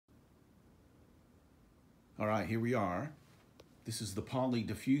All right, here we are. This is the poly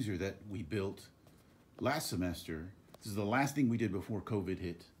diffuser that we built last semester. This is the last thing we did before COVID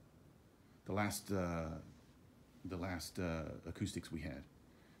hit. The last acoustics we had,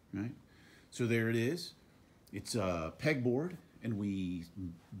 right? So there it is. It's a pegboard, and we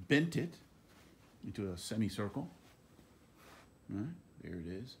bent it into a semicircle. Right? There it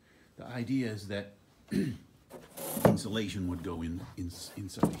is. The idea is that insulation would go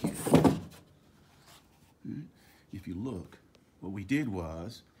inside here. Right? If you look, what we did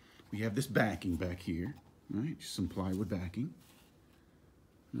was we have this backing back here, right? Just some plywood backing,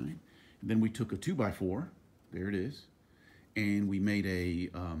 right? And then we took a 2x4, there it is, and we made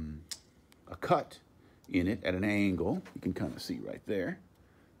a cut in it at an angle. You can kind of see right there,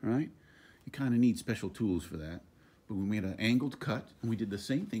 right? You kind of need special tools for that. But we made an angled cut, and we did the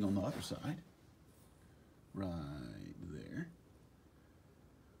same thing on the other side, right there.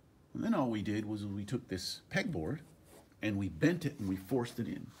 And then all we did was we took this pegboard and we bent it and we forced it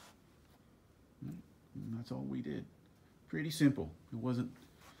in. And that's all we did. Pretty simple. It wasn't,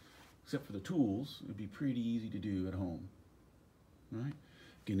 except for the tools, it'd be pretty easy to do at home, right?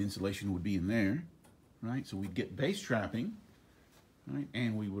 Again, insulation would be in there, right? So we'd get base trapping, right?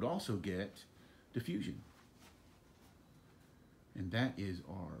 And we would also get diffusion. And that is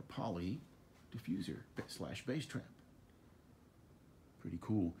our poly diffuser / base trap. Pretty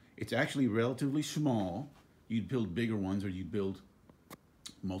cool. It's actually relatively small. You'd build bigger ones, or you'd build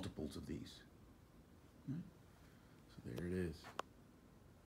multiples of these. So there it is.